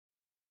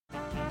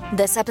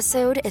This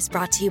episode is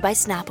brought to you by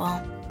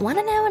Snapple. Want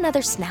to know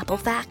another Snapple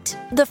fact?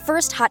 The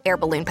first hot air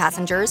balloon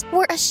passengers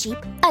were a sheep,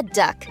 a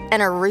duck,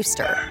 and a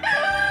rooster.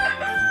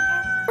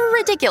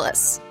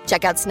 Ridiculous.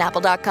 Check out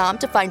Snapple.com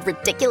to find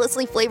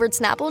ridiculously flavored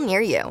Snapple near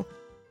you.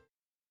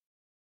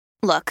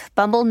 Look,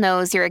 Bumble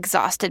knows you're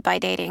exhausted by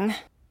dating.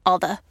 All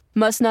the,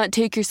 must not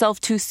take yourself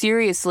too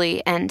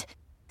seriously, and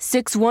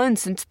 6'1"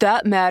 since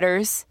that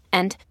matters.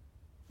 And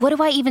what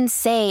do I even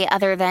say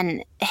other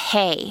than,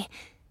 hey?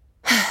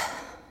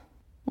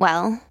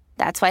 Well,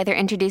 that's why they're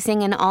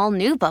introducing an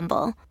all-new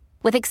Bumble,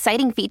 with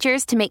exciting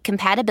features to make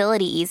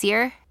compatibility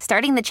easier,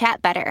 starting the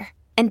chat better,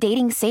 and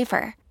dating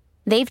safer.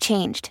 They've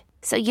changed,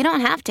 so you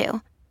don't have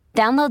to.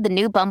 Download the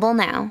new Bumble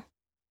now.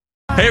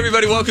 Hey,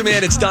 everybody, welcome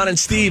in. It's Don and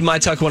Steve, My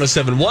Talk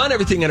 107.1,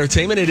 Everything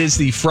Entertainment. It is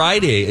the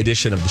Friday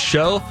edition of the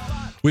show.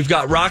 We've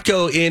got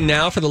Rocco in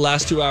now for the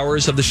last 2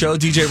 hours of the show.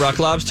 DJ Rock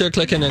Lobster,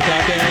 clicking and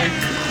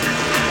clapping.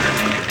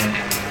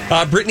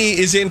 Brittany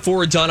is in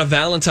for Donna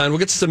Valentine. We'll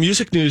get to some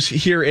music news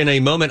here in a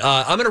moment.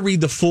 I'm going to read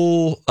the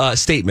full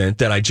statement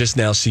that I just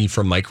now see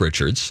from Mike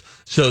Richards.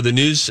 So the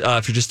news,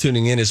 if you're just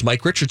tuning in, is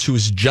Mike Richards, who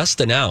was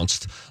just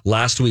announced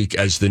last week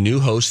as the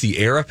new host, the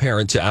heir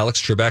apparent to Alex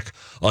Trebek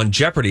on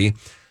Jeopardy.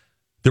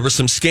 There were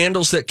some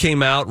scandals that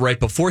came out right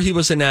before he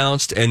was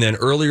announced. And then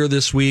earlier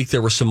this week,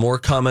 there were some more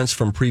comments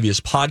from previous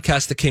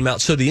podcasts that came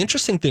out. So the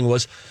interesting thing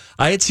was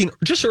I had seen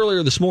just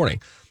earlier this morning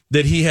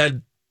that he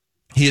had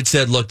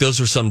said, look, those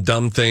were some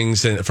dumb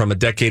things from a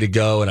decade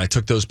ago, and I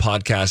took those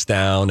podcasts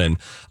down, and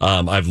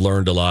I've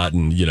learned a lot,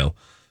 and, you know,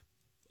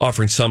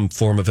 offering some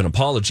form of an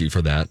apology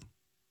for that.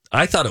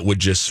 I thought it would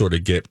just sort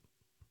of get,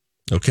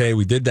 okay,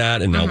 we did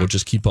that, and now we'll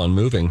just keep on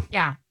moving.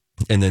 Yeah.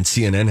 And then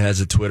CNN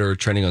has a Twitter,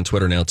 trending on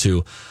Twitter now,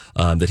 too,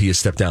 that he has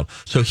stepped down.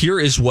 So here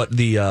is what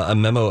a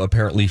memo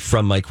apparently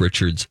from Mike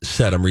Richards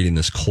said. I'm reading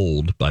this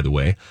cold, by the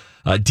way.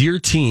 Dear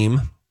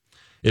team,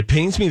 it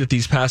pains me that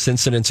these past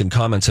incidents and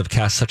comments have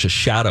cast such a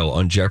shadow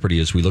on Jeopardy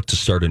as we look to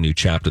start a new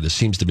chapter. This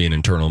seems to be an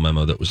internal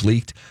memo that was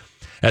leaked.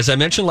 As I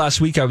mentioned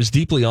last week, I was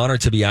deeply honored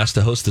to be asked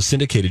to host the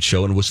syndicated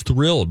show and was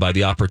thrilled by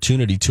the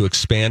opportunity to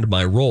expand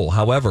my role.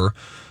 However,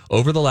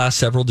 over the last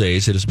several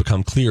days, it has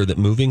become clear that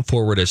moving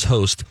forward as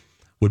host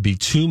would be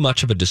too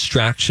much of a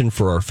distraction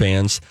for our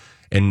fans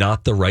and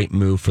not the right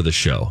move for the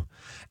show.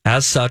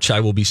 As such,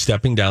 I will be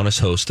stepping down as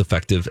host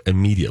effective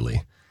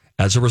immediately.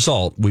 As a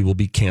result, we will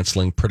be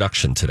canceling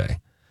production today.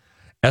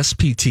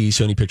 SPT,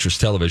 Sony Pictures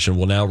Television,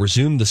 will now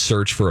resume the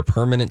search for a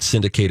permanent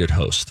syndicated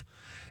host.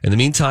 In the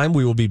meantime,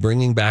 we will be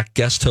bringing back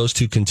guest hosts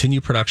to continue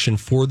production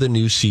for the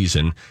new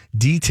season,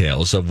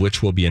 details of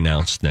which will be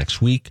announced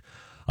next week.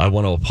 I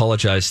want to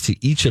apologize to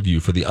each of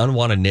you for the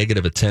unwanted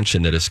negative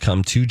attention that has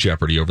come to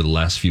Jeopardy over the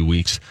last few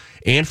weeks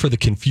and for the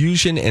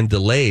confusion and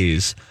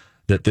delays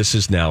that this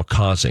is now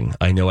causing.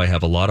 I know I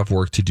have a lot of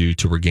work to do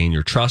to regain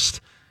your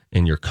trust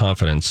and your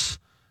confidence,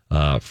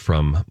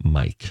 from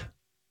Mike.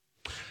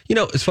 You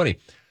know, it's funny.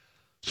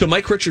 So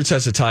Mike Richards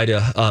has a tie to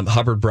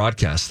Hubbard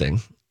Broadcasting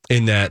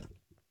in that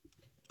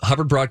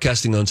Hubbard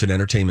Broadcasting owns an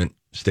entertainment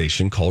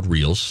station called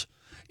Reels.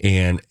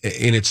 And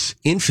in its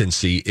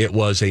infancy, it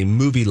was a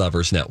movie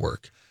lovers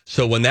network.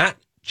 So when that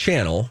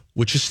channel,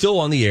 which is still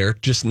on the air,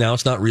 just now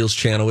it's not Reels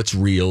channel, it's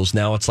Reels.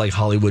 Now it's like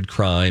Hollywood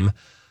Crime.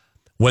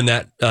 When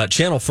that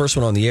channel first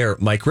went on the air,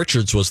 Mike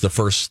Richards was the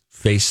first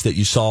face that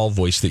you saw,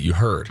 voice that you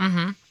heard.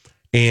 Mm-hmm.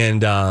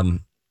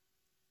 And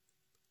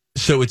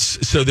so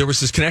there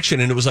was this connection,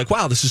 and it was like,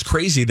 wow, this is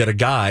crazy that a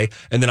guy,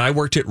 and then I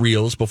worked at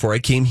Reels before I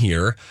came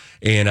here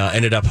and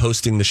ended up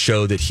hosting the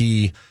show that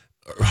he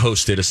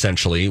hosted,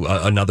 essentially,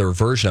 another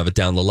version of it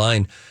down the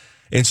line.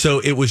 And so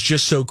it was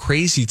just so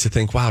crazy to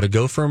think, wow, to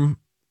go from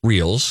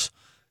Reels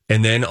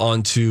and then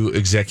on to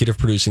executive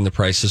producing The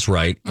Price is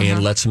Right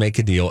and Let's Make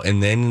a Deal,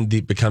 and then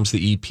becomes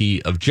the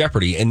EP of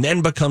Jeopardy, and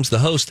then becomes the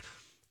host.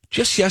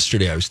 Just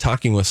yesterday, I was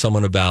talking with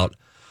someone about,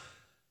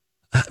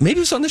 maybe it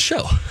was on the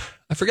show,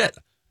 I forget.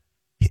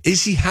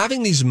 Is he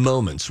having these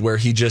moments where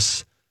he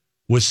just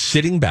was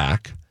sitting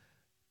back,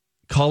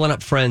 calling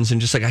up friends and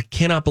just like, I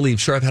cannot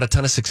believe, sure, I've had a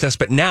ton of success,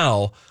 but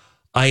now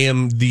I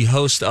am the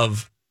host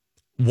of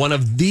one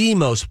of the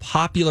most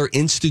popular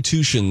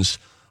institutions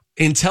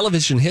in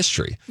television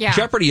history. Yeah.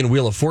 Jeopardy and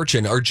Wheel of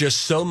Fortune are just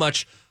so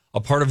much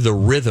a part of the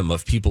rhythm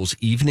of people's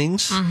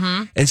evenings.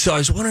 Mm-hmm. And so I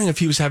was wondering if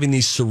he was having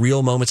these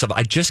surreal moments of,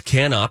 I just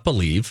cannot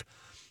believe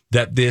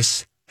that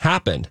this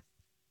happened.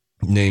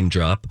 Name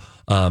drop.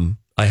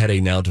 I had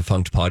a now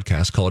defunct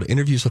podcast called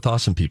Interviews with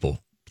Awesome People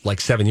like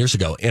 7 years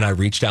ago. And I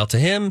reached out to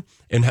him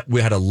and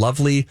we had a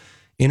lovely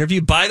interview.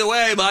 By the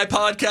way, my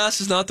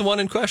podcast is not the one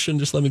in question.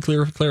 Just let me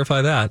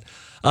clarify that.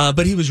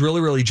 But he was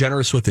really, really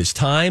generous with his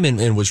time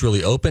and was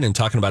really open and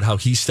talking about how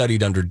he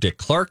studied under Dick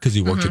Clark because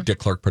he worked at Dick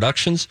Clark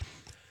Productions.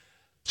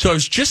 So I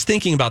was just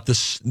thinking about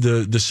this,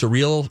 the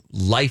surreal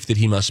life that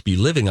he must be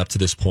living up to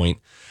this point.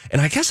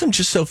 And I guess I'm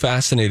just so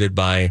fascinated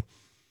by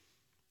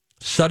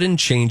sudden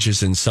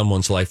changes in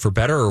someone's life, for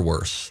better or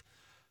worse.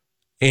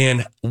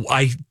 And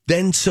I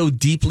then so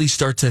deeply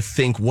start to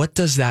think, what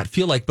does that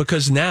feel like?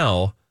 Because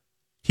now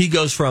he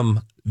goes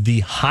from the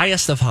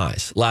highest of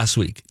highs last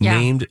week,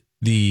 named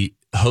the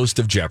host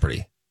of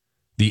Jeopardy,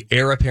 the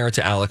heir apparent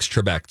to Alex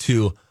Trebek,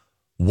 to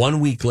 1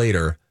 week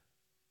later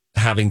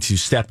having to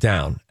step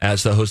down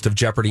as the host of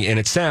Jeopardy. And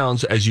it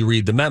sounds, as you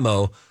read the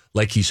memo,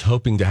 like he's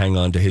hoping to hang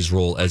on to his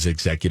role as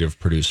executive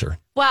producer.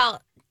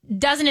 Well,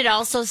 doesn't it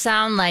also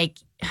sound like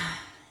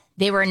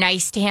they were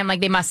nice to him? Like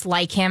they must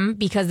like him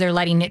because they're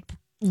letting it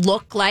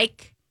look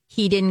like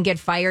he didn't get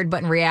fired,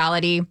 but in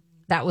reality,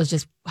 that was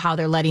just how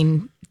they're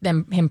letting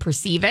him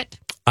perceive it.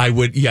 I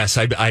would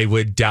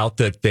doubt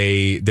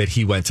that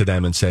he went to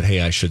them and said,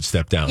 "Hey, I should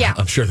step down." Yeah.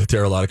 I'm sure that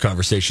there are a lot of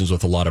conversations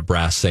with a lot of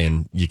brass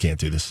saying, "You can't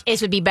do this."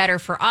 This would be better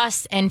for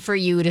us and for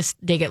you to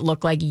make it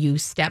look like you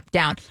stepped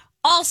down.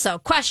 Also,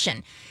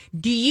 question: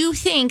 do you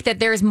think that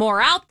there's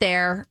more out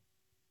there,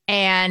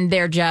 and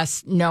they're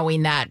just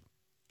knowing that?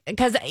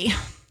 Because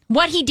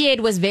what he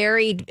did was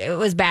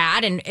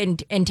bad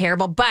and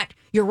terrible. But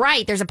you're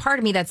right. There's a part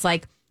of me that's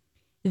like,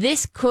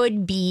 this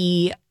could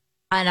be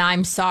an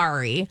I'm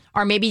sorry,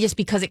 or maybe just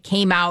because it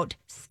came out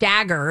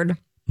staggered,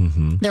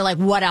 they're like,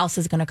 what else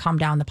is going to come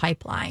down the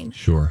pipeline?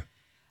 Sure.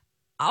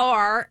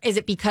 Or is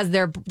it because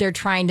they're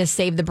trying to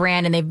save the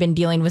brand and they've been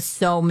dealing with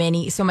so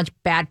much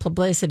bad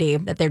publicity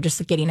that they're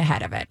just getting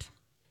ahead of it?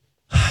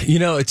 You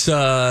know, it's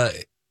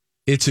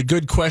a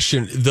good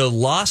question. The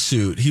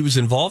lawsuit, he was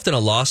involved in a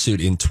lawsuit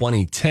in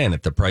 2010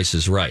 at The Price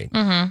is Right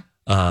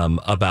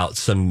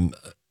about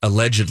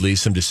allegedly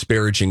some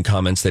disparaging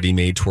comments that he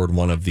made toward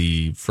one of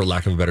the, for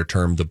lack of a better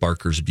term, the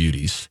Barker's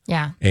beauties.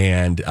 Yeah.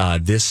 And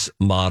this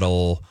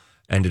model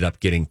ended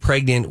up getting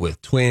pregnant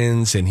with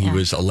twins, and he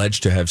was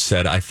alleged to have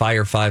said, "I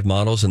fire 5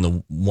 models and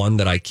the one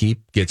that I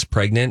keep gets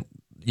pregnant,"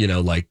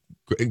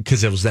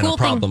 because it was then a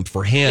problem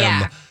for him.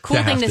 Yeah,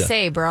 cool thing to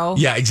say, bro.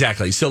 Yeah,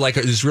 exactly. So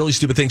this really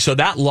stupid thing. So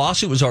that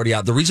lawsuit was already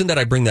out. The reason that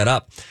I bring that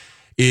up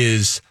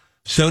is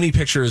Sony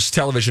Pictures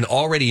Television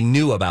already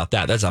knew about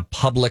that. That's a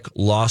public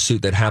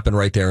lawsuit that happened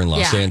right there in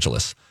Los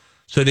Angeles.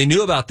 So they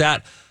knew about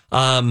that.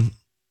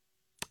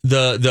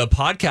 The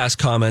podcast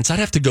comments, I'd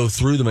have to go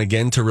through them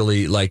again to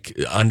really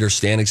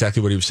understand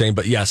exactly what he was saying.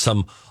 But yeah,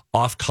 some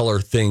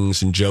off-color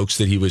things and jokes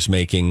that he was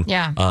making.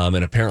 Yeah. And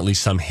apparently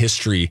some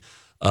history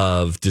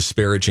of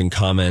disparaging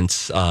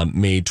comments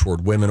made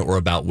toward women or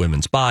about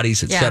women's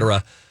bodies,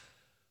 etc.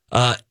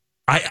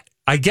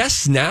 I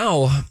guess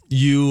now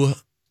you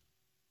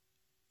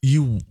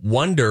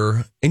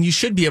wonder, and you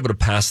should be able to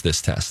pass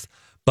this test,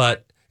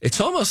 but it's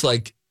almost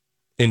like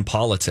in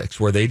politics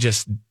where they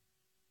just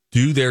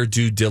do their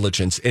due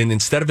diligence, and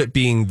instead of it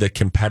being the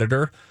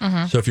competitor,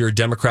 so if you're a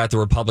Democrat, the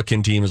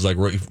Republican team is like,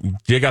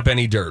 dig up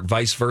any dirt,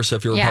 vice versa.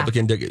 If you're a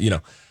Republican,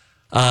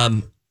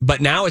 but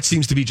now it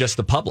seems to be just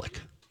the public.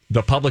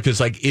 The public is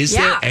like, is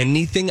there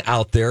anything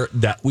out there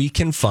that we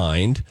can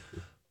find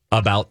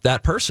about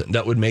that person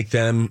that would make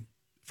them,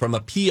 from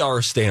a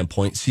PR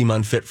standpoint, seem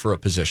unfit for a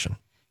position?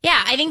 Yeah,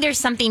 I think there's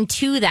something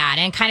to that,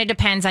 and it kind of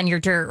depends on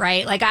your dirt,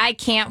 right? Like, I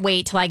can't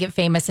wait till I get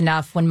famous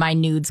enough when my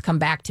nudes come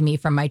back to me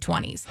from my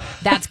 20s.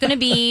 That's going to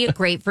be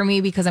great for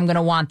me because I'm going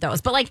to want those.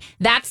 But,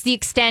 that's the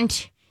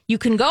extent you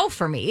can go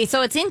for me.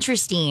 So it's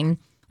interesting.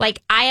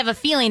 I have a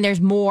feeling there's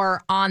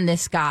more on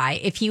this guy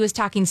if he was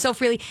talking so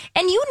freely.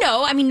 And you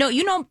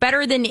know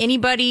better than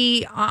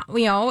anybody,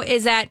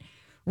 is that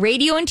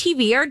radio and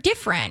TV are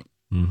different.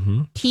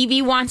 Mm-hmm.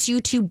 TV wants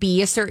you to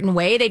be a certain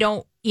way. They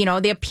don't,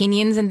 the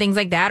opinions and things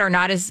like that are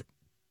not as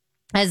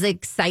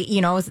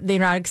excited, they're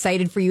not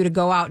excited for you to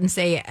go out and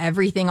say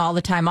everything all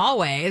the time,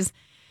 always.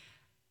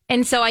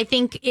 And so I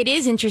think it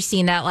is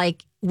interesting that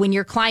when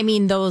you're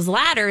climbing those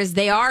ladders,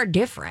 they are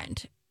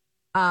different.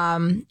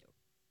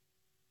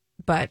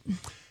 But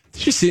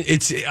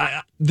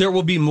there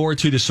will be more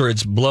to this story.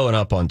 It's blowing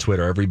up on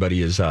Twitter.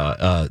 Everybody is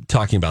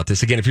talking about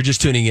this. Again, if you're just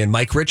tuning in,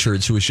 Mike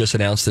Richards, who was just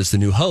announced as the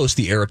new host,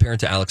 the heir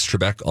apparent to Alex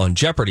Trebek on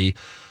Jeopardy,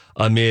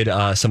 amid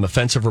some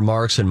offensive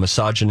remarks and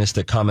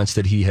misogynistic comments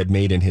that he had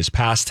made in his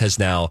past, has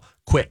now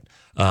quit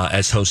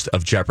as host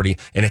of Jeopardy.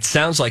 And it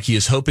sounds like he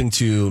is hoping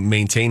to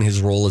maintain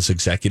his role as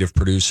executive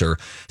producer,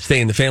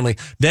 stay in the family.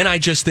 Then I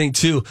just think,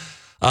 too,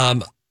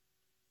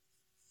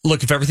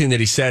 look, if everything that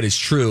he said is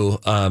true,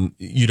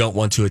 you don't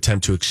want to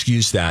attempt to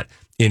excuse that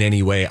in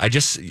any way. I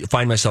just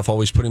find myself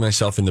always putting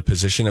myself in the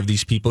position of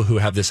these people who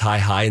have this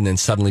high, and then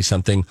suddenly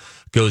something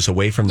goes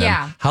away from them.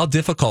 Yeah. How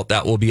difficult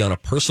that will be on a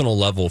personal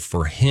level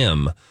for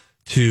him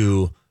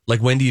to,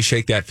 when do you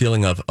shake that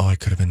feeling of, I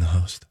could have been the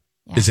host?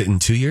 Yeah. Is it in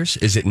 2 years?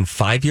 Is it in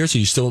 5 years? Are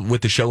you still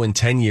with the show in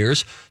 10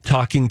 years,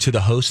 talking to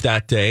the host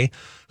that day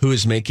who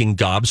is making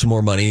gobs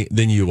more money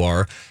than you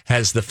are,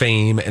 has the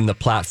fame and the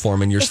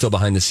platform, and you're still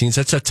behind the scenes?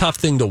 That's a tough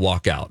thing to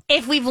walk out.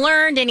 If we've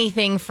learned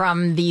anything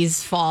from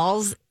these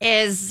falls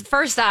is,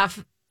 first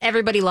off,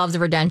 everybody loves a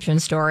redemption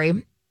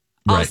story.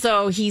 Right.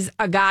 Also, he's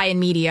a guy in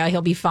media.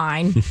 He'll be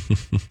fine.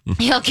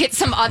 He'll get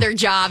some other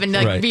job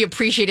and be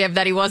appreciative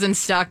that he wasn't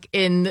stuck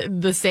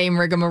in the same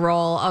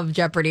rigmarole of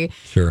Jeopardy.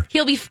 Sure.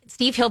 He'll be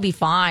fine. He'll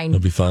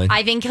be fine.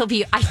 I think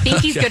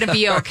he's going to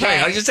be okay.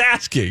 I was just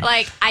asking.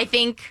 I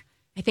think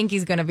I think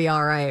he's going to be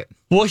all right.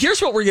 Well,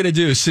 here's what we're going to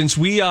do. Since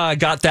we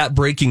got that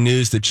breaking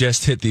news that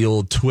just hit the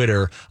old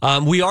Twitter,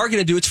 we are going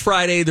to do, it's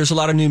Friday. There's a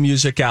lot of new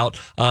music out.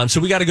 So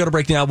we got to go to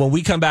break now. When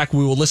we come back,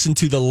 we will listen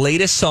to the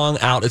latest song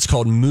out. It's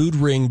called Mood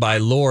Ring by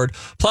Lorde.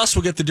 Plus,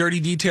 we'll get the dirty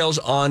details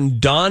on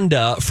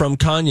Donda from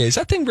Kanye. Is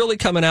that thing really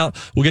coming out?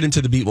 We'll get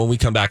into the beat when we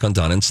come back on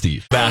Donna and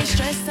Steve. Back.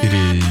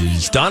 It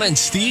is Donna and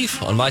Steve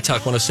on My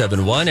Talk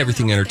 107.1,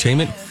 Everything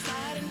Entertainment.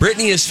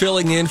 Brittany is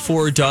filling in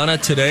for Donna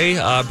today.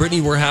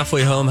 Brittany, we're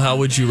halfway home. How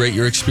would you rate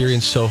your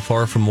experience so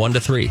far from 1 to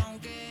 3?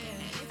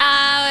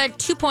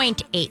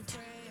 2.8.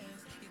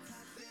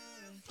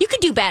 You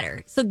could do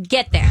better, so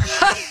get there.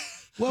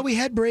 Well, we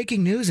had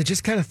breaking news. It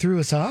just kind of threw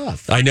us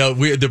off. I know.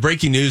 The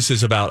breaking news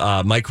is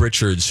about Mike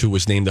Richards, who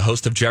was named the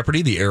host of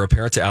Jeopardy, the heir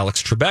apparent to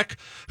Alex Trebek,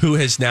 who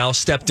has now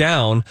stepped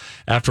down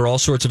after all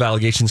sorts of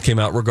allegations came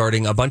out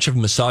regarding a bunch of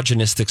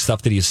misogynistic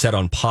stuff that he has said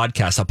on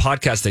podcasts, a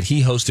podcast that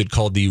he hosted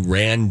called The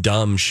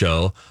Random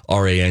Show,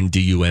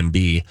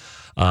 RANDUMB,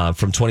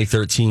 from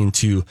 2013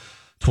 to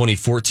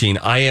 2014.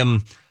 I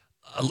am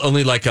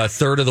only like a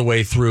third of the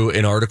way through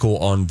an article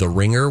on The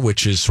Ringer,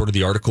 which is sort of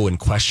the article in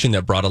question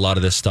that brought a lot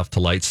of this stuff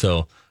to light.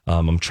 So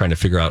I'm trying to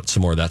figure out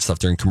some more of that stuff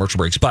during commercial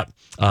breaks. But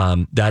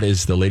that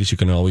is the latest. You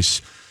can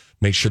always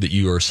make sure that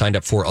you are signed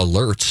up for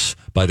alerts,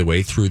 by the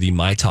way, through the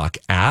MyTalk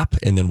app.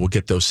 And then we'll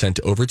get those sent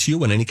over to you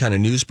when any kind of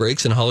news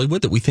breaks in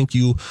Hollywood that we think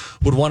you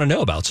would want to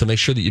know about. So make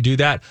sure that you do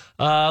that.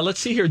 Let's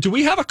see here. Do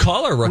we have a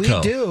caller,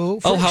 Raquel? We do.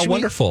 Oh, how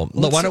wonderful.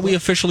 Why don't we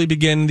officially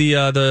begin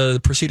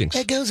the proceedings?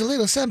 It goes a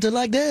little something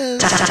like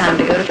this. Time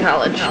to go to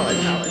college.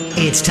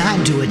 It's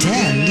time to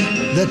attend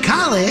the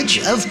College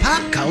of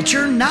Pop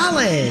Culture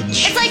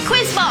Knowledge. It's like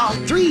quiz ball.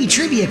 3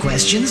 trivia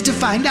questions to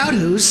find out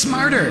who's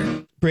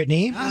smarter.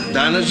 Brittany.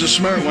 Donna's a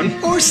smart one.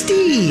 Or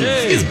Steve.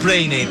 His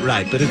brain ain't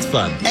right, but it's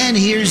fun. And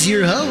here's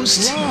your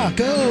host,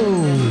 Rocco.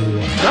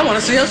 I want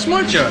to see how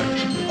smart you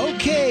are.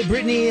 Okay,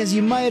 Brittany, as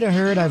you might have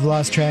heard, I've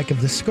lost track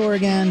of the score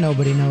again.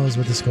 Nobody knows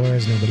what the score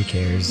is. Nobody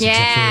cares. Yeah.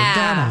 Except for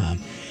Donna.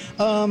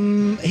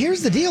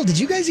 Here's the deal. Did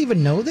you guys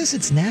even know this?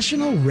 It's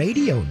National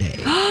Radio Day.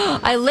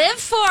 I live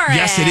for it.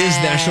 Yes, it is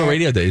National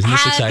Radio Day. Isn't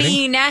this exciting?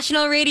 Happy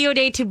National Radio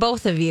Day to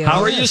both of you.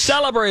 How are you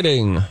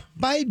celebrating?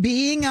 By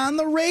being on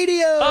the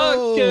radio.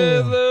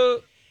 Okay.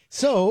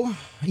 So,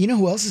 you know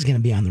who else is going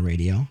to be on the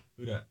radio?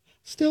 Who that?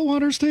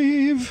 Stillwater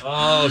Steve.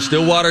 Oh,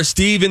 Stillwater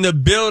Steve in the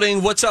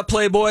building. What's up,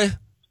 Playboy?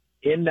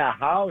 In the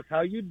house.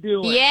 How you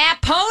doing? Yeah,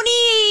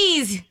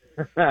 ponies.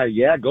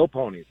 Yeah, go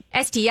ponies.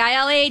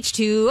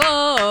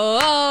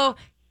 STILH2OO.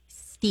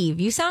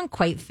 Steve, you sound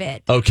quite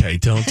fit. Okay,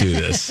 don't do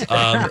this.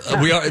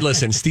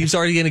 Listen, Steve's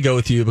already going to go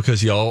with you because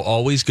he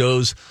always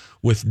goes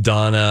with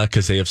Donna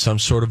because they have some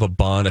sort of a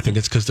bond. I think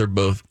it's because they're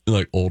both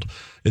like old.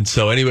 And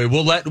so anyway,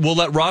 we'll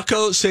let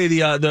Rocco say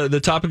the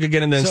topic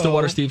again, and then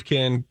Stillwater Steve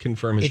can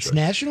confirm his choice. It's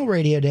National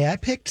Radio Day. I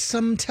picked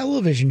some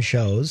television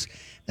shows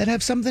that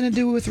have something to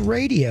do with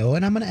radio,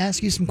 and I'm going to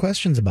ask you some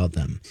questions about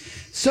them.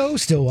 So,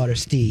 Stillwater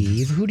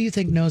Steve, who do you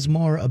think knows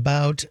more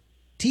about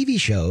TV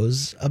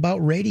shows about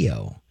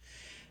radio?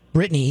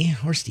 Brittany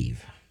or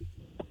Steve?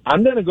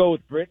 I'm going to go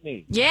with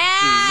Brittany.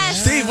 Yeah,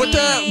 Steve, what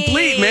the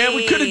bleep, man?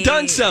 We could have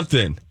done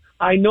something.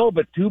 I know,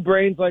 but 2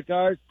 brains like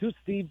ours, 2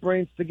 Steve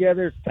brains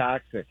together is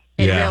toxic.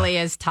 It really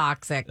is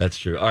toxic. That's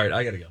true. All right,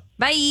 I got to go.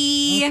 Bye.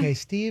 Okay,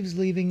 Steve's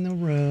leaving the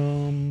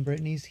room.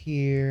 Brittany's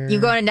here. You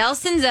going to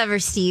Nelson's ever,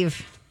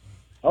 Steve?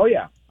 Oh,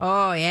 yeah.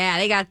 Oh, yeah.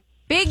 They got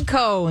big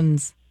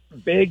cones.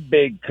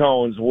 Big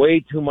cones.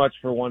 Way too much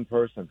for one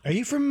person. Are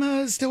you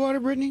from Stillwater,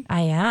 Brittany?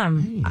 I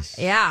am. Nice.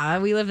 Yeah,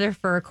 we lived there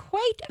for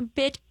quite a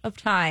bit of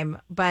time,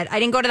 but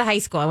I didn't go to the high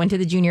school. I went to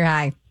the junior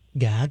high.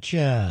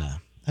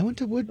 Gotcha. I went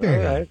to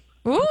Woodbury. All right.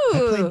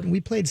 Ooh. We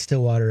played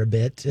Stillwater a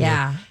bit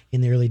Yeah.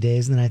 in the early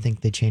days, and then I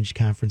think they changed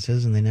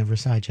conferences and they never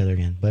saw each other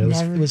again. But it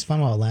was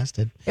fun while it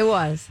lasted. It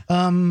was.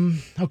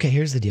 Okay,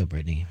 here's the deal,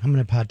 Brittany. I'm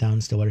going to pot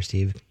down Stillwater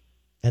Steve.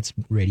 That's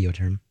radio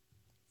term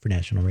for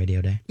National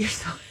Radio Day. You're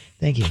so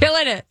Thank you.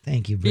 killing it.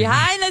 Thank you, Brittany.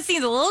 Behind the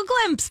scenes, a little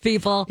glimpse,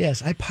 people.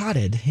 Yes, I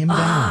potted him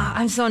down.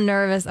 I'm so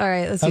nervous. All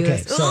right, let's do Okay,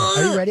 this. so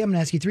are you ready? I'm going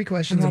to ask you 3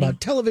 questions about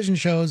television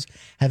shows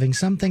having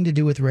something to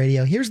do with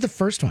radio. Here's the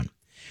first one.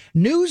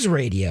 News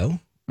radio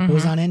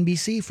was on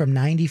NBC from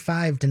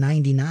 95 to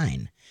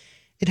 99.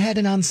 It had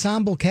an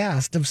ensemble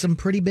cast of some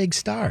pretty big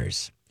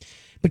stars.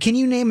 But can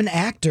you name an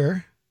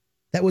actor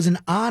that was an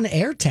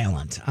on-air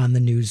talent on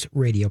the news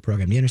radio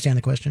program? Do you understand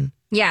the question?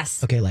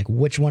 Yes. Okay, like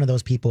which one of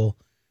those people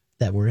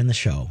that were in the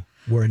show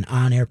were an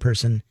on-air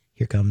person?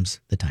 Here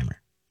comes the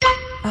timer.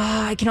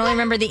 I can only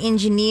remember the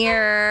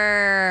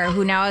engineer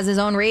who now has his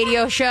own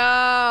radio show.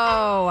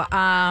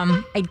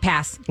 I'd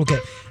pass. Okay.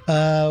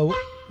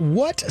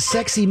 What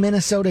sexy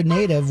Minnesota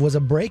native was a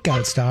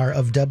breakout star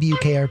of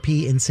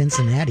WKRP in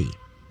Cincinnati?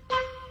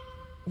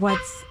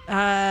 What's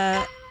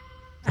From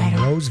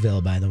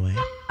Roseville, by the way.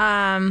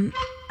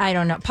 I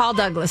don't know. Paul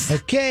Douglas.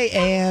 Okay,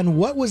 and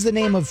what was the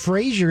name of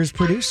Frasier's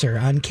producer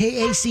on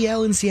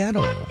KACL in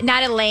Seattle?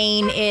 Not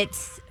Elaine.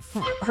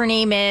 Her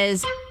name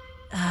is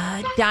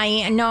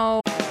Diane.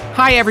 No.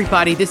 Hi,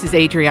 everybody. This is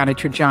Adriana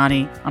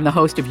Trajani. I'm the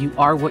host of You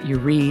Are What You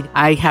Read.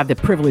 I have the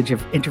privilege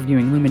of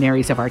interviewing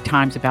luminaries of our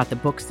times about the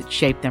books that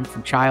shaped them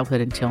from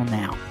childhood until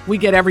now. We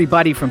get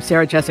everybody from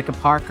Sarah Jessica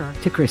Parker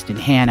to Kristen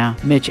Hanna,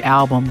 Mitch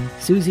Albom,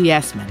 Susie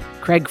Essman,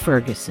 Craig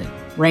Ferguson,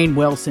 Rainn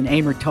Wilson,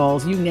 Amor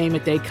Tolls, you name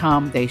it, they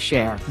come, they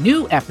share.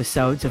 New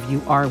episodes of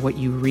You Are What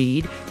You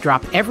Read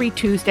drop every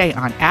Tuesday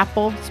on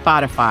Apple,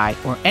 Spotify,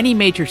 or any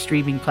major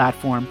streaming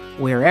platform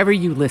wherever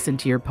you listen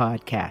to your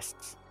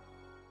podcasts.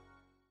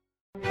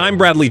 I'm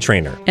Bradley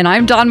Trainer. And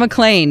I'm Don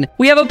McClain.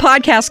 We have a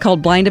podcast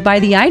called Blinded by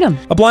the Item.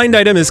 A blind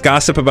item is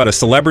gossip about a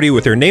celebrity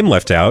with their name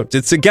left out.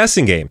 It's a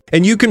guessing game,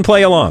 and you can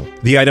play along.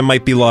 The item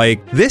might be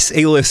like, this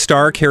A-list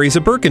star carries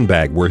a Birkin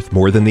bag worth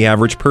more than the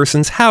average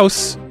person's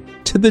house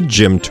to the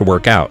gym to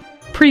work out.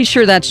 Pretty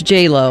sure that's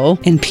J-Lo.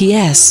 And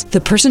P.S.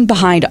 the person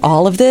behind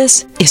all of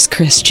this is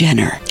Kris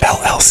Jenner,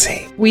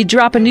 LLC. We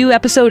drop a new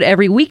episode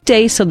every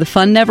weekday so the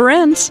fun never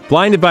ends.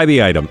 Blinded by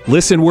the Item.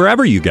 Listen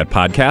wherever you get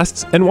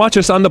podcasts and watch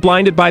us on the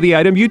Blinded by the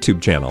Item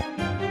YouTube channel.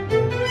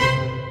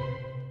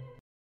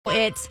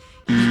 It's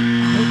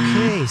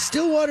okay.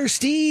 Stillwater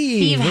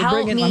Steve.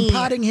 Help me. I'm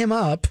potting him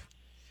up.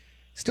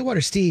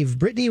 Stillwater Steve.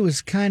 Brittany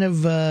was kind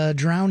of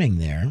drowning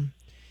there.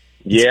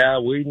 Yeah,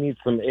 we need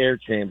some air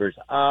chambers.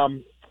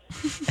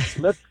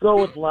 Let's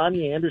go with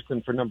Lonnie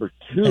Anderson for number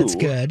 2. That's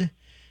good.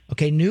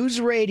 Okay, News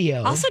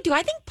Radio. Also, do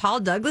I think Paul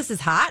Douglas is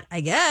hot?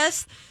 I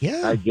guess.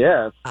 Yeah. I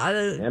guess.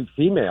 And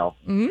female.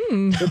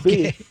 Could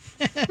be.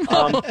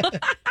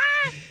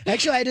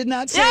 Actually, I did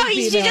not say No,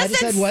 female. she I just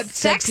said what?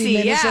 Sexy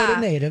Minnesota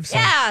native. So.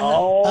 Yeah.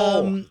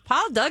 Oh.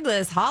 Paul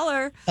Douglas,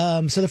 holler.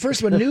 So the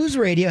first one, News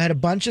Radio, had a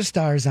bunch of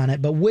stars on it,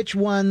 but which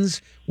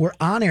ones were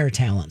on-air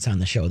talents on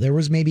the show? There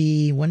was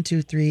maybe 1,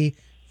 2, 3,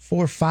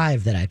 4,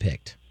 5 that I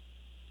picked.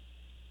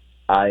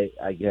 I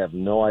have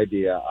no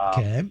idea.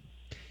 Okay.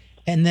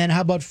 And then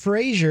how about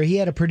Frasier? He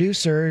had a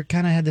producer,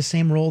 kind of had the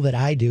same role that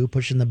I do,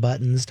 pushing the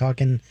buttons,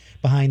 talking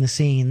behind the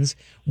scenes.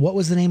 What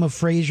was the name of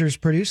Frasier's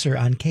producer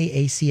on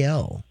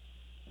KACL?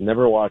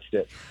 Never watched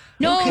it.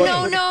 No.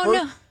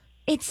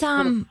 It's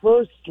For the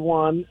first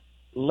one,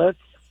 let's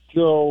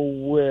go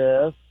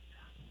with.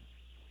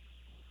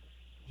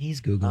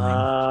 He's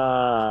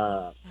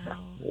Googling.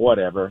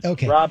 Whatever.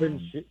 Okay.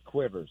 Robin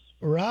Quivers.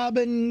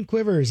 Robin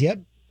Quivers, yep.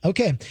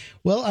 Okay.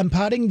 Well, I'm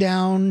potting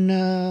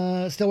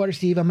down Stillwater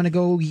Steve. I'm going to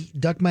go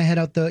duck my head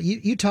out the...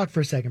 You talk for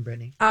a second,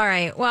 Brittany. All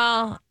right.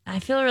 Well, I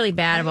feel really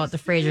bad about the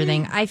Frasier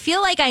thing. I feel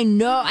like I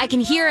know... I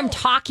can hear him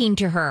talking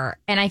to her,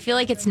 and I feel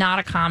like it's not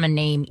a common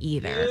name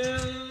either.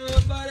 Yeah,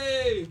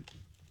 buddy.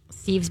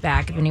 Steve's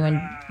back if anyone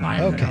wanted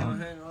to know.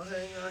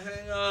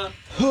 Hang on.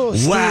 Oh,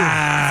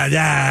 wow.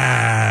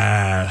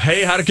 Yeah.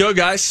 Hey, how'd it go,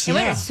 guys? It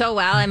went so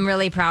well. I'm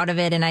really proud of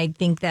it, and I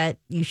think that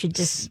you should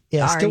just...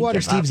 Yeah,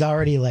 Stillwater Steve's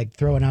already like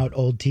throwing out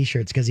old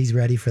T-shirts because he's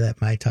ready for that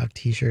My Talk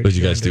T-shirt. Did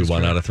you guys do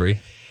 1 out of 3?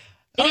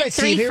 All right,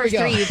 Steve, here we go.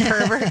 3 for 3,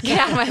 pervert. Get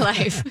out of my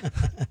life.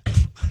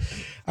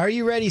 Are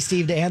you ready,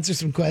 Steve, to answer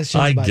some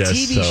questions about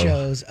TV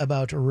shows,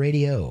 about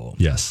radio?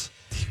 Yes.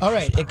 All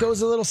right, it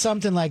goes a little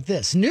something like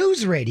this.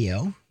 News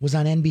Radio was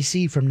on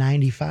NBC from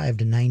 95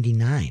 to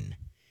 99.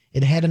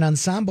 It had an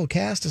ensemble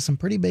cast of some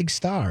pretty big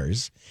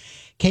stars.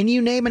 Can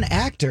you name an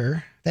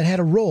actor that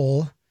had a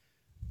role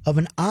of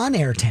an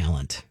on-air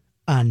talent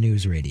on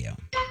News Radio?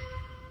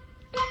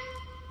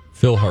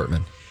 Phil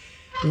Hartman.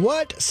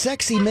 What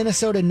sexy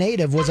Minnesota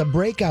native was a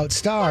breakout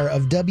star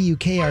of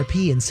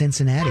WKRP in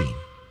Cincinnati?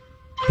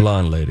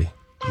 Blonde lady.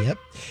 Yep.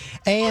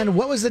 And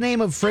what was the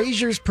name of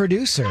Frasier's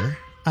producer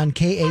on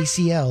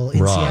KACL in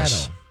Ross.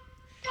 Seattle?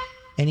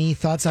 Any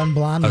thoughts on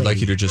Blonde Lady? I'd like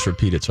you to just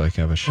repeat it so I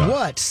can have a shot.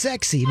 What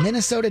sexy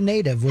Minnesota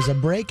native was a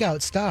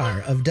breakout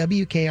star of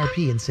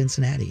WKRP in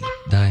Cincinnati?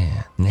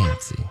 Diane,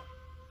 Nancy,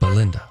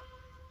 Belinda,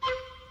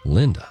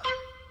 Linda.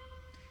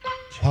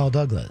 Paul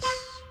Douglas.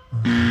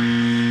 Okay.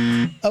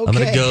 I'm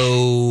going to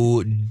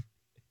go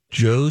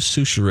Joe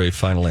Souchere,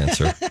 final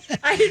answer.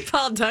 I did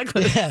Paul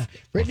Douglas. Yeah.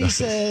 Brittany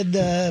said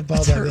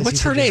Paul Douglas.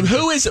 What's her name?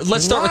 Who is it?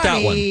 Let's start with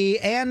that one. Lonnie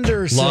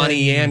Anderson.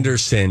 Lonnie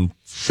Anderson.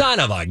 Son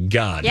of a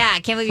gun. Yeah, I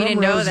can't believe you From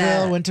didn't know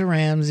Roseville, that. went to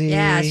Ramsey.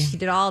 Yeah, she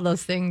did all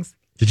those things.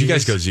 Did you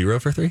guys go 0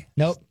 for 3?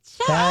 Nope.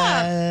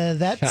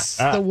 That's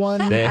the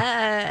one.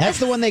 That's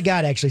the one they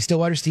got, actually.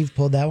 Stillwater Steve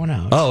pulled that one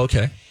out. Oh,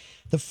 okay.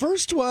 The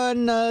first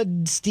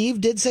one,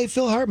 Steve did say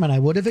Phil Hartman. I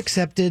would have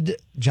accepted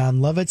John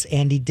Lovitz,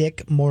 Andy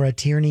Dick, Maura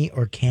Tierney,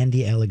 or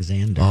Candy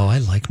Alexander. Oh, I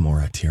like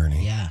Maura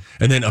Tierney. Yeah.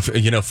 And then,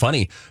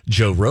 funny,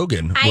 Joe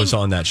Rogan was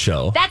on that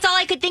show. That's all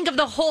I could think of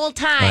the whole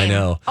time. I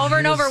know. Over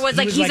and over was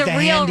like, he's a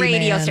real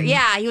radio star.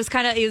 Yeah, he was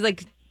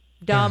like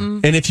dumb.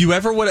 And if you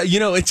ever would,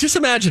 it's just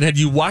imagine, had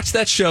you watched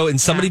that show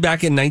and somebody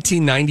back in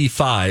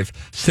 1995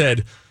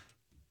 said,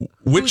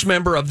 which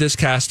member of this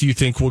cast do you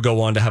think will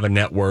go on to have a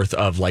net worth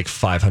of like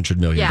 $500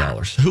 million?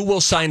 Yeah. Who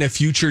will sign a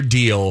future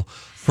deal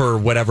for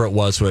whatever it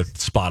was with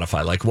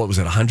Spotify? Like, what was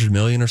it, $100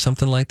 million or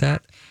something like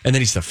that? And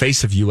then he's the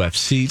face of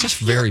UFC. Just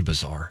very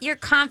bizarre. Your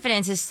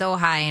confidence is so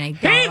high, and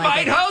I don't He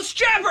might host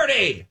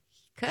Jeopardy!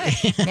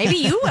 Could. Maybe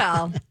you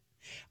will.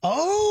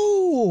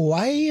 Oh,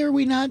 why are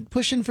we not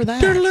pushing for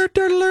that? Dirt alert,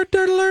 dirt alert,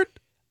 dirt alert.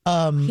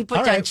 He put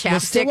all down right. chapstick Well,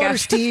 Stillwater after-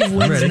 Steve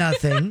wins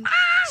nothing.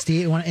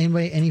 Steve,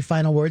 anybody, any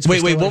final words? Wait,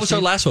 for what Stillwater was our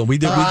Steve? last one? We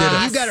did You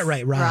it. got it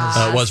right, Roz.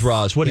 Roz. It was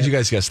Roz. What did you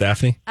guys guess,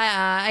 Daphne?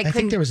 I I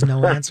think there was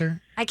no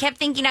answer. I kept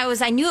thinking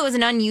I knew it was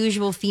an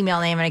unusual female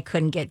name, and I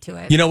couldn't get to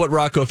it. You know what,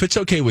 Rocco? If it's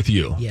okay with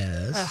you,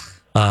 Yes.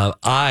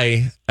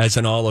 I, as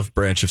an olive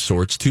branch of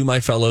sorts, to my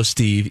fellow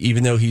Steve,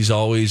 even though he's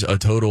always a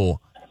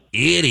total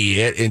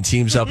idiot and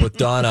teams up with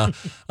Donna,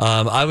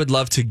 I would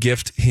love to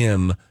gift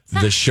him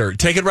the shirt.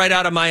 Take it right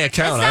out of my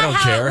account. That's I don't not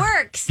how care. it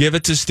works. Give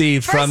it to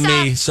Steve from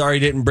me. Sorry,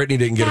 Brittany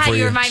didn't get it for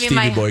you.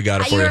 Stevie Boy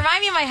got it for you. You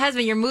remind me of my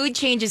husband. Your mood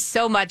changes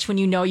so much when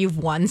you know you've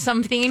won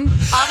something.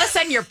 All of a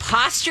sudden, you're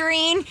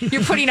posturing.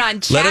 You're putting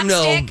on Let him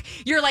know. chapstick.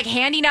 You're like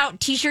handing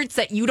out T-shirts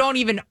that you don't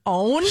even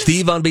own.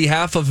 Steve, on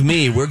behalf of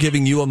me, we're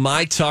giving you a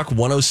My Talk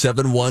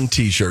 1071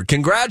 t-shirt.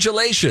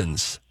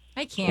 Congratulations.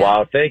 I can't.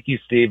 Wow, thank you,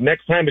 Steve.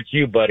 Next time it's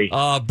you, buddy.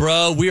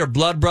 Bro, we are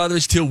blood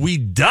brothers till we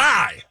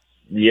die.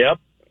 Yep.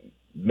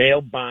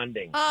 Male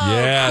bonding. Oh,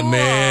 Yeah, cool.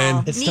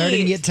 man. It's starting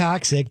to get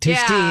toxic. Two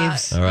Yeah.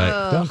 Steves. All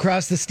right. Don't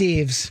cross the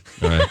Steves.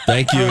 All right.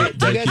 Thank you. All right,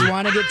 do you Thank guys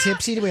want to get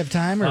tipsy? Do we have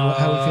time, or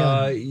how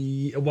are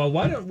we feeling? Well,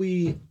 why don't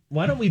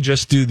we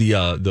just do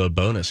the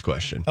bonus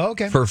question? Oh,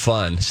 okay. For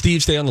fun.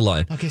 Steve, stay on the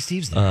line. Okay,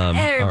 Steve's there. All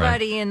right.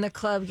 Everybody in the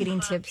club getting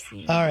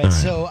tipsy. All right,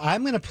 so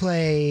I'm going to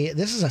play.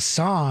 This is a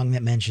song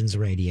that mentions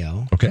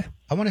radio. Okay.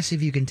 I want to see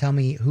if you can tell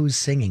me who's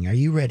singing. Are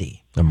you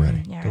ready? I'm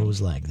ready. Yeah, Goes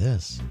like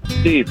this.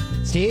 Steve,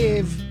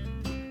 Steve,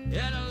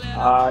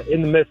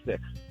 in the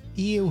Mystics.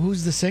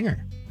 who's the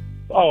singer?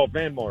 Oh,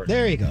 Van Morrison.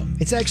 There you go.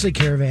 It's actually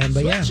Caravan,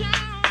 but yeah.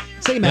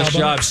 Same Nice album.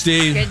 job,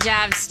 Steve. Good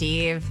job,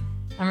 Steve.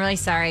 I'm really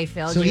sorry I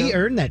failed So you. he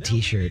earned that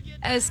T-shirt.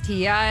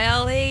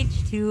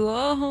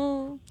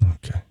 STILH2O.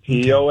 Okay.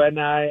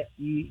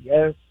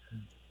 TONIES.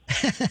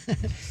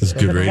 That's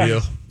good radio.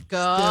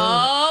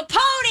 Go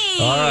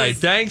ponies! All right.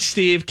 Thanks,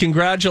 Steve.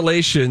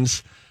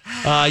 Congratulations.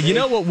 You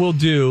know what we'll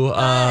do?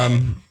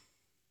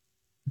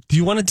 Do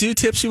you want to do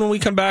tipsy when we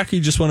come back, or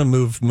you just want to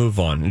move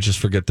on and just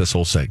forget this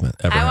whole segment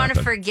ever I want to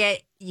happened?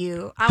 forget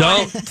you.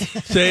 Don't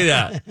say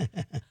that.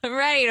 I'm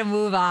ready to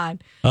move on.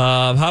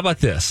 How about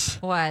this?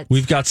 What?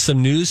 We've got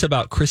some news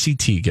about Chrissy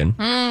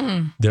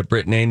Teigen that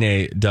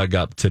Brittany dug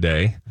up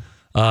today.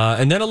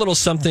 And then a little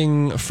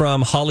something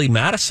from Holly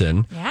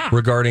Madison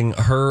regarding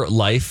her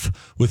life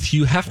with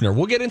Hugh Hefner.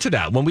 We'll get into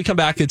that. When we come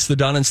back, it's the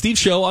Don and Steve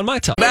Show on My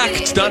Talk. Back,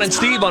 it's Don and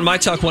Steve on My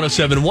Talk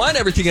 1071,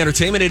 Everything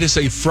Entertainment. It is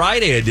a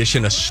Friday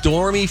edition, a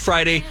stormy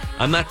Friday.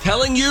 I'm not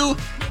telling you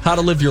how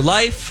to live your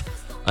life.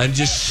 I'm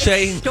just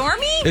saying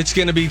stormy? It's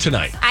going to be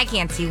tonight. I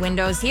can't see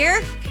windows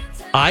here.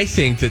 I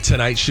think that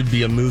tonight should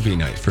be a movie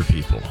night for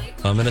people.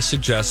 I'm going to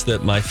suggest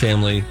that my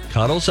family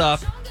cuddles up,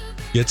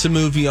 gets a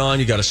movie on.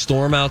 You got a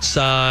storm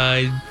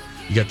outside.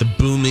 You got the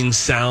booming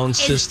sound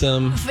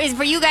system.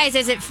 For you guys,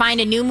 is it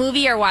find a new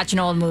movie or watch an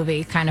old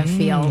movie kind of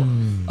feel?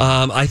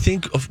 I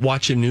think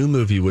watch a new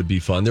movie would be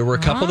fun. There were a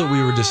couple that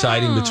we were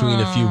deciding between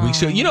a few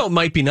weeks ago. You know, it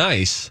might be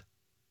nice.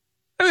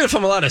 I mean, if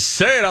I'm allowed to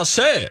say it, I'll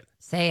say it.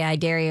 Say, I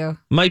dare you.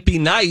 Might be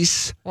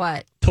nice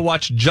What? to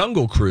watch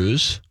Jungle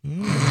Cruise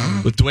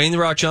with Dwayne The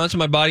Rock Johnson,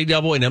 my body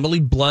double, and Emily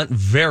Blunt.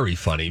 Very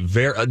funny.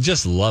 Very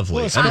just lovely.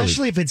 Well,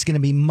 especially if it's going to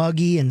be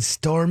muggy and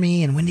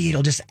stormy and windy,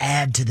 it'll just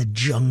add to the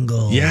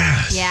jungle.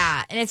 Yes.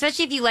 Yeah, and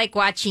especially if you like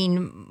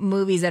watching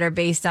movies that are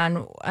based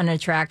on an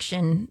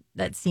attraction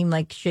that seem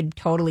like should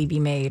totally be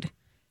made.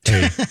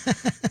 Hey,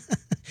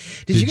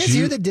 Did you guys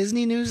hear the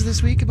Disney news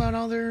this week about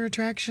all their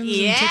attractions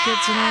and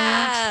tickets and all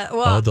that?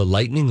 Well, the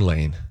Lightning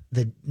Lane.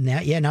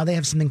 Now they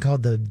have something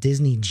called the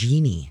Disney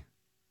Genie.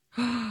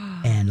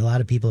 And a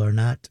lot of people are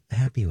not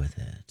happy with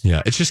it.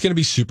 Yeah, it's just going to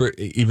be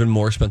even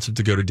more expensive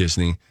to go to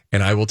Disney.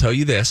 And I will tell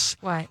you this.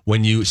 What?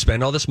 When you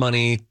spend all this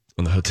money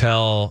on the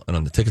hotel and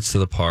on the tickets to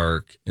the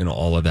park and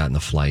all of that and the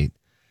flight,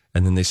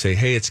 and then they say,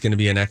 hey, it's going to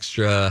be an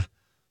extra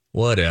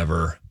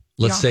whatever.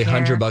 Let's say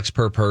 $100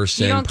 per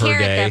person you don't per care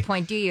day. at that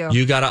point, do you?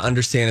 You got to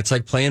understand, it's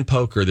like playing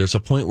poker. There's a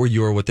point where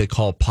you are what they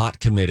call pot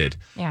committed,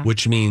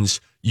 which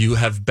means you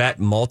have bet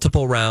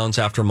multiple rounds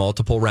after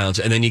multiple rounds,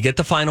 and then you get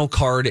the final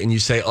card and you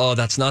say, oh,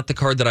 that's not the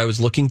card that I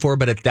was looking for.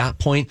 But at that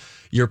point,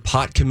 you're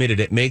pot committed.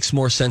 It makes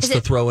more sense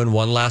to throw in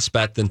one last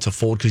bet than to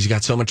fold because you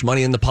got so much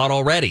money in the pot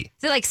already.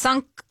 Is it like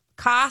sunk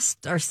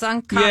cost or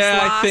sunk cost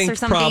loss I think or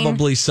something?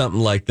 probably something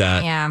like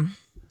that. Yeah.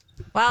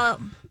 Well,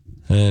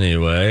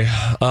 anyway,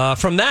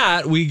 from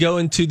that, we go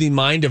into the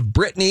mind of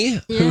Brittany,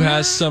 who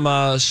has some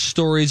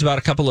stories about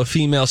a couple of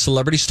female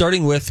celebrities,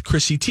 starting with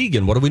Chrissy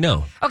Teigen. What do we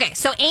know? okay,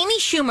 so Amy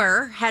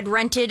Schumer had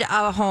rented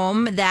a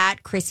home that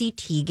Chrissy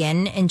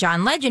Teigen and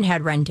John Legend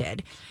had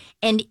rented.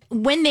 And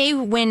when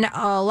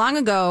long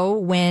ago,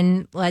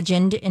 when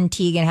Legend and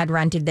Teigen had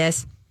rented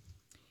this,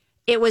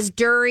 it was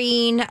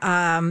during,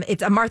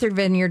 it's a Martha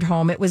Vineyard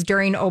home. It was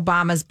during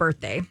Obama's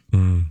birthday.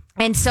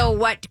 And so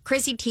what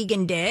Chrissy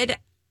Teigen did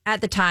at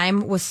the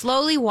time was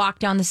slowly walk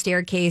down the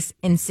staircase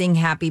and sing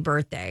happy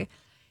birthday.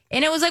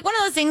 And it was like one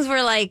of those things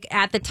where like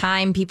at the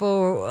time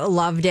people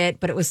loved it,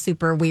 but it was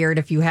super weird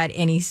if you had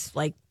any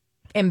like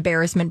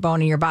embarrassment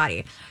bone in your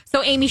body.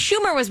 So Amy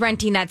Schumer was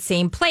renting that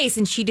same place,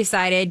 and she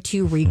decided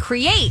to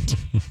recreate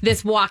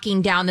this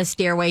walking down the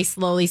stairway,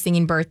 slowly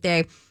singing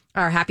birthday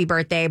or happy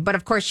birthday. But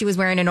of course, she was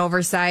wearing an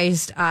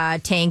oversized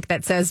tank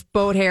that says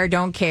boat hair,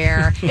 don't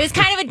care. It was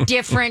kind of a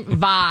different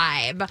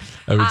vibe.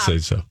 I would say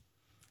so.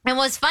 And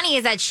what's funny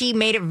is that she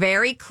made it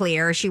very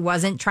clear she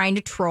wasn't trying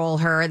to troll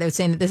her. They were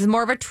saying that this is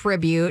more of a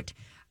tribute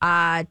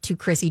to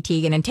Chrissy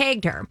Teigen and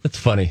tagged her. That's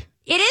funny.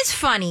 It is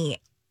funny.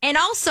 And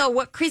also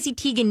what Chrissy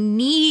Teigen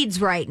needs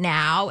right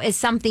now is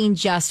something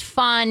just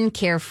fun,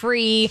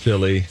 carefree.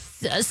 Silly.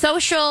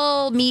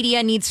 Social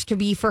media needs to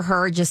be for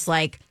her just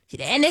like,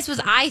 and this was,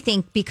 I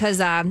think,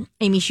 because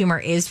Amy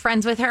Schumer is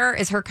friends with her,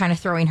 is her kind of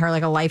throwing her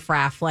like a life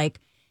raft, like,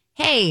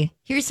 hey,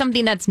 here's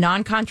something that's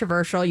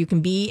non-controversial. You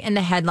can be in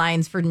the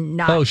headlines for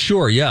not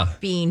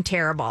being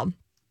terrible.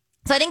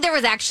 So I think there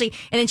was actually,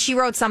 and then she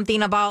wrote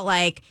something about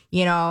like,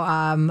 you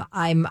know,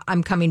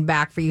 I'm coming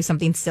back for you,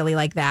 something silly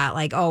like that.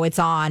 Like, oh, it's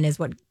on is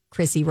what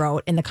Chrissy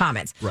wrote in the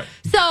comments. Right.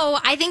 So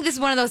I think this is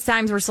one of those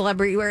times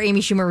where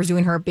Amy Schumer was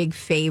doing her a big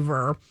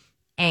favor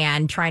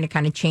and trying to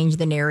kind of change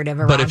the narrative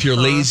around. But if you're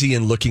her. lazy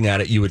and looking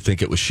at it, you would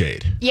think it was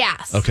shade.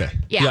 Yes. Okay.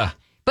 Yeah.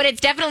 But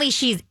it's definitely,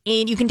 she's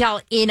in, you can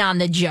tell, in on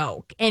the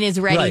joke and is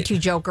ready to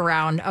joke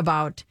around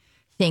about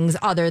things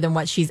other than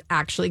what she's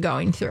actually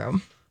going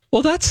through.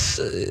 Well,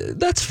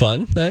 that's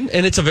fun then,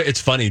 and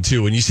it's funny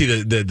too when you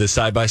see the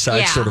side by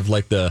side, sort of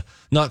like the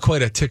not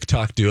quite a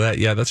TikTok duet.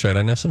 Yeah, that's right.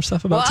 I know some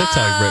stuff about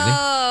TikTok, Brittany.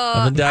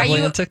 I've been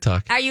dabbling on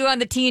TikTok. Are you on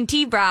the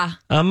TNT, brah?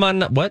 I'm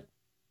on what?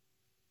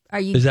 Are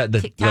you? Is that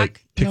the TikTok?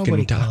 like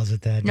Nobody calls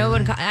it that.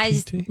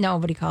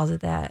 Nobody calls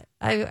it that.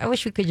 I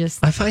wish we could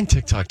just. I find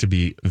TikTok to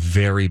be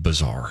very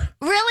bizarre.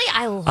 Really,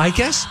 I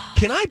guess.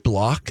 Can I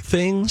block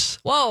things?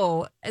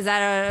 Whoa, is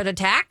that an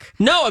attack?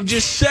 No, I'm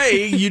just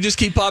saying. You just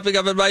keep popping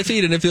up in my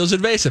feed, and it feels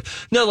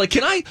invasive. No, like,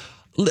 can I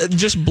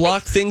just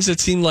block things that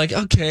seem like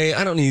okay?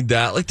 I don't need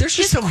that. Like, there's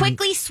just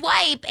quickly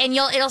swipe, and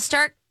it'll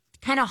start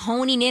kind of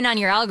honing in on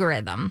your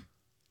algorithm.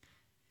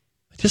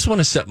 I just want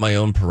to set my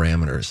own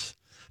parameters.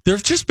 There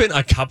have just been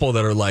a couple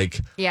that are like,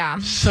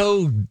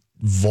 so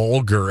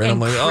vulgar, and I'm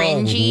like,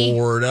 cringy. oh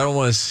Lord, I don't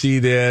want to see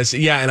this.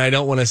 Yeah, and I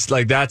don't want to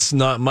like that's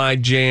not my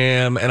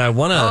jam, and I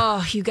want to.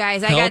 Oh, you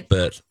guys,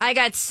 I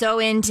got so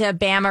into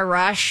Bama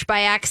Rush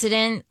by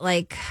accident,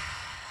 like.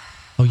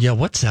 Oh yeah,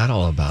 what's that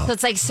all about? So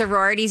it's like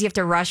sororities. You have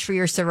to rush for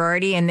your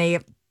sorority, and they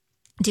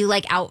do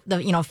like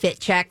fit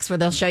checks where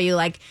they'll show you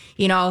like,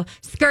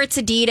 skirts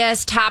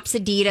Adidas, tops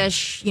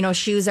Adidas,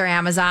 shoes are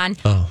Amazon,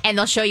 and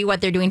they'll show you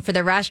what they're doing for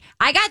the rush.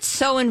 I got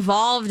so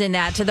involved in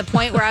that to the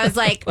point where I was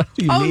like,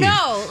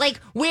 no, like,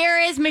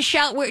 where is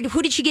Michelle?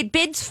 Who did she get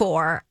bids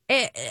for?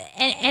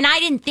 And I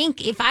didn't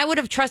think, if I would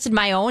have trusted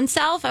my own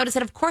self, I would have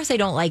said, of course I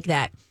don't like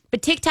that.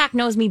 But TikTok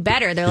knows me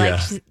better. They're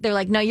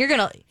like, no, you're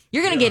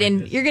gonna get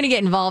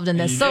involved in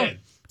this.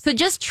 So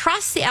just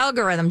trust the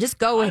algorithm. Just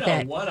go with it. I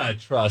don't want to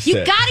trust it. You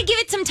it. got to give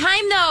it some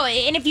time, though.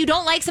 And if you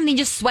don't like something,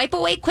 just swipe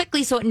away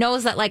quickly so it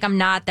knows that, like, I'm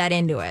not that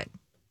into it.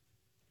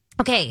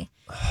 Okay.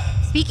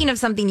 Speaking of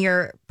something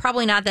you're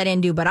probably not that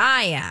into, but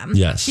I am.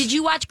 Yes. Did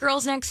you watch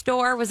Girls Next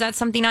Door? Was that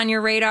something on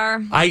your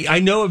radar? I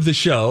know of the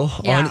show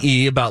on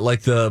E! about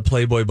like the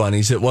Playboy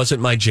bunnies. It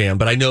wasn't my jam,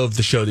 but I know of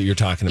the show that you're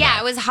talking about.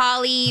 Yeah, it was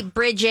Holly,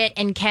 Bridget,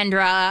 and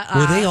Kendra.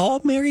 Were they all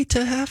married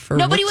to Hef?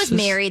 Nobody was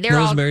married. They're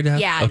all married to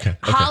Hef? Yeah. Okay.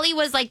 Holly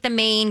was like the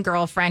main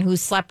girlfriend who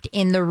slept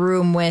in the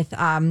room with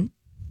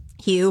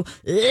Hugh.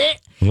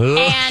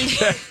 And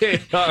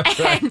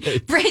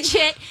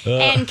Bridget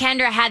and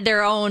Kendra had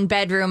their own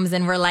bedrooms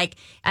and were like,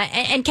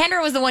 and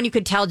Kendra was the one you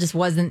could tell just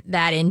wasn't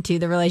that into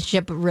the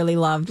relationship, but really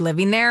loved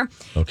living there.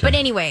 Okay. But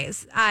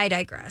anyways, I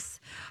digress.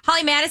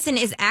 Holly Madison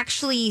is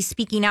actually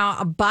speaking out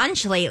a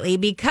bunch lately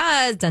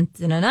because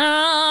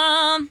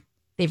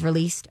they've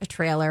released a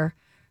trailer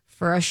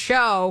for a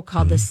show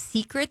called The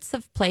Secrets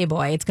of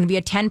Playboy. It's going to be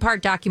a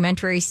 10-part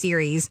documentary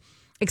series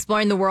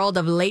exploring the world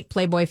of late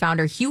Playboy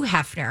founder Hugh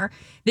Hefner.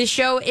 This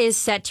show is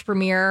set to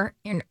premiere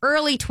in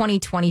early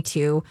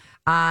 2022.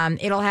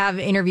 It'll have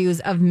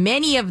interviews of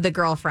many of the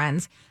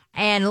girlfriends.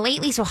 And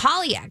lately, so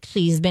Holly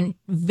actually has been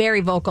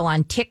very vocal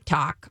on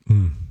TikTok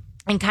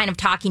and kind of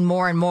talking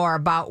more and more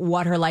about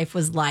what her life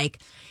was like.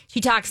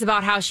 She talks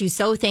about how she was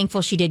so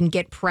thankful she didn't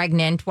get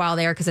pregnant while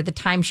there because at the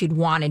time she'd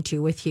wanted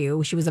to with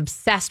Hugh. She was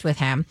obsessed with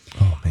him.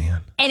 Oh, man.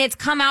 And it's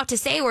come out to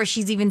say where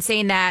she's even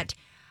saying that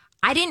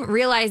I didn't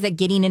realize that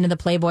getting into the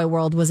Playboy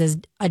world was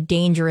a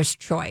dangerous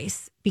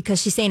choice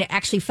because she's saying it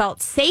actually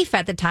felt safe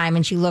at the time.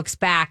 And she looks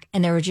back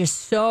and there were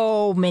just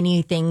so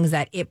many things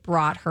that it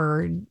brought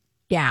her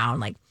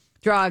down, like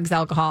drugs,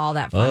 alcohol,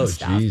 that fun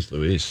stuff. Oh, geez,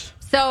 Louise.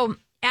 So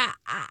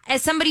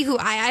as somebody who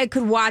I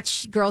could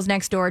watch Girls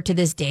Next Door to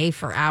this day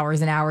for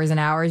hours and hours and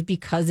hours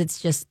because it's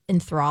just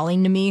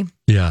enthralling to me.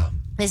 Yeah.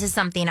 This is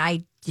something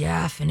I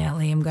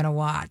definitely am going to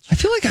watch. I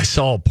feel like I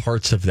saw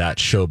parts of that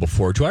show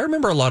before. Do I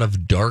remember a lot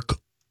of dark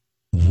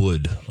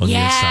wood on the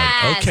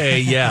inside? Okay,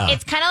 yeah.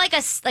 It's kind of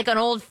like an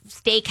old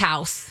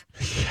steakhouse.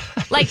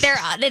 Like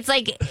it's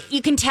like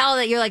you can tell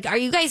that you're like, are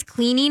you guys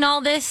cleaning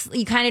all this?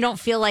 You kind of don't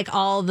feel like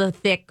all the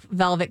thick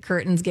velvet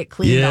curtains get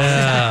cleaned all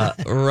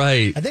the time.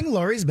 Right. I think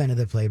Lori's been to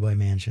the Playboy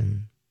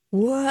Mansion.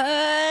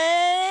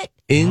 What?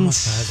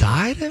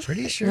 Inside of?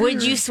 Pretty sure.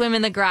 Would you swim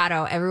in the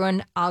grotto?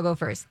 Everyone, I'll go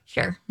first.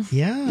 Sure.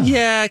 Yeah.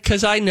 Yeah,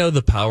 because I know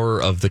the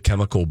power of the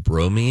chemical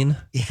bromine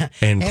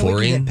and chlorine.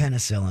 We can get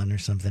penicillin or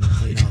something and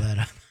clean all that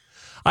up.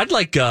 I'd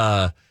like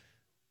the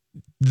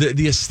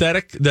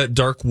aesthetic, that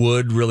dark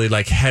wood, really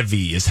like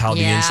heavy is how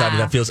the inside of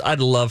that feels. I'd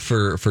love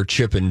for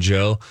Chip and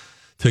Joe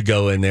to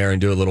go in there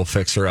and do a little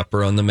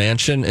fixer-upper on the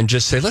mansion and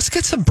just say, let's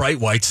get some bright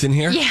whites in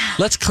here. Yeah.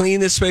 Let's clean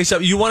this space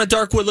up. You want a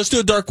dark wood? Let's do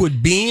a dark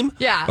wood beam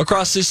Yeah.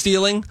 across the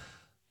ceiling.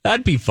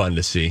 That'd be fun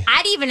to see.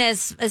 I'd even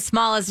as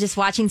small as just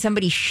watching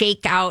somebody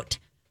shake out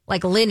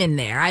like linen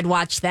there. I'd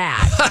watch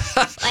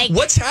that. Like,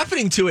 what's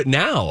happening to it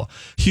now?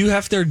 Hugh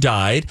Hefner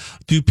died.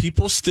 Do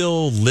people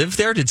still live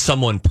there? Did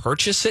someone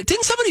purchase it?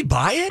 Didn't somebody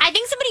buy it? I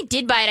think somebody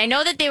did buy it. I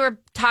know that they were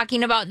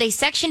talking about, they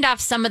sectioned off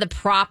some of the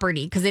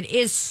property because it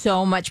is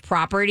so much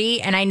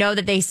property. And I know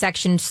that they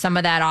sectioned some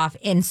of that off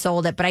and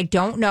sold it, but I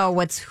don't know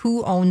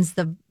who owns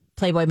the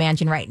Playboy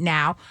Mansion right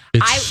now.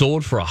 It's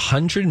sold for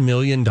 $100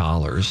 million.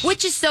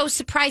 Which is so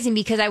surprising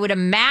because I would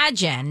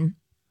imagine.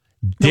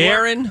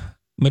 Darren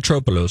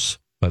Metropoulos,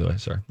 by the way,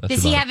 sorry.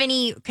 Does he have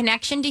any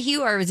connection to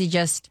Hugh, or was he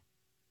just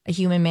a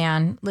human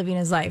man living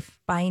his life,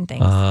 buying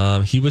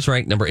things? He was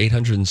ranked number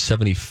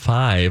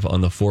 875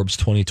 on the Forbes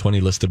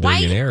 2020 list of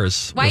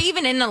billionaires. Why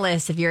even in the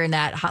list if you're in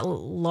that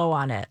low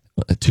on it?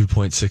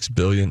 2.6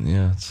 billion.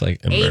 Yeah, it's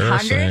like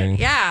embarrassing. 800?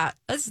 Yeah.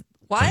 That's,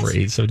 what? Number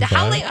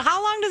 875.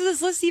 How long does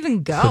this list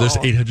even go? So there's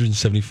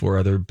 874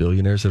 other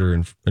billionaires that are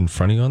in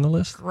front of you on the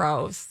list?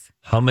 Gross.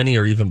 How many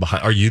are even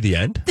behind? Are you the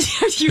end?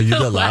 Are you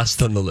the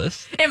last on the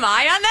list? Am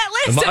I on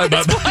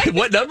that list?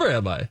 What number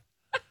am I?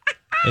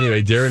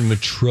 Anyway, Darren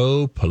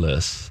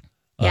Metropoulos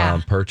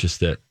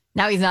purchased it.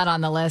 Now he's not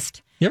on the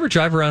list. You ever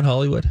drive around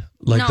Hollywood?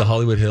 Like the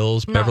Hollywood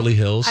Hills, Beverly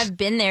Hills? I've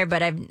been there,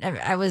 but I don't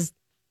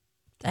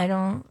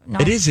know.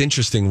 It is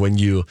interesting when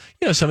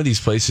some of these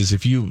places,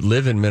 if you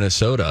live in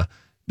Minnesota,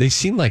 they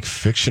seem like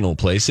fictional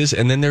places.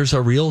 And then there's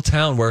a real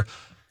town where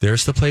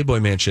there's the Playboy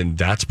Mansion.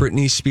 That's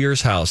Britney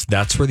Spears' house.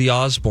 That's where the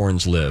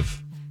Osbournes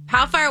live.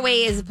 How far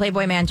away is the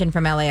Playboy Mansion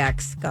from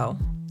LAX? Go.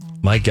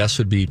 My guess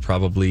would be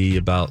probably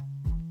about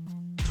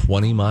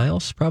 20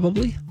 miles,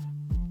 probably.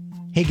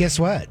 Hey, guess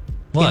what?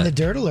 What? In the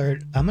Dirt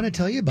Alert, I'm going to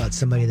tell you about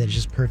somebody that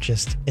just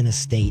purchased an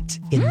estate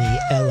in the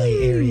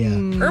LA area.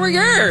 Here we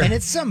go. And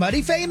it's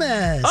somebody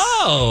famous.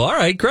 Oh, all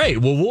right, great.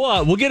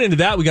 Well, we'll get into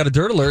that. We got a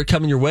Dirt Alert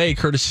coming your way,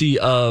 courtesy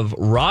of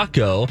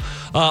Rocco.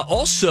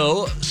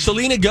 Also,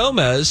 Selena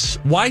Gomez,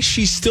 why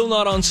she's still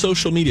not on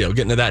social media. We'll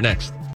get into that next.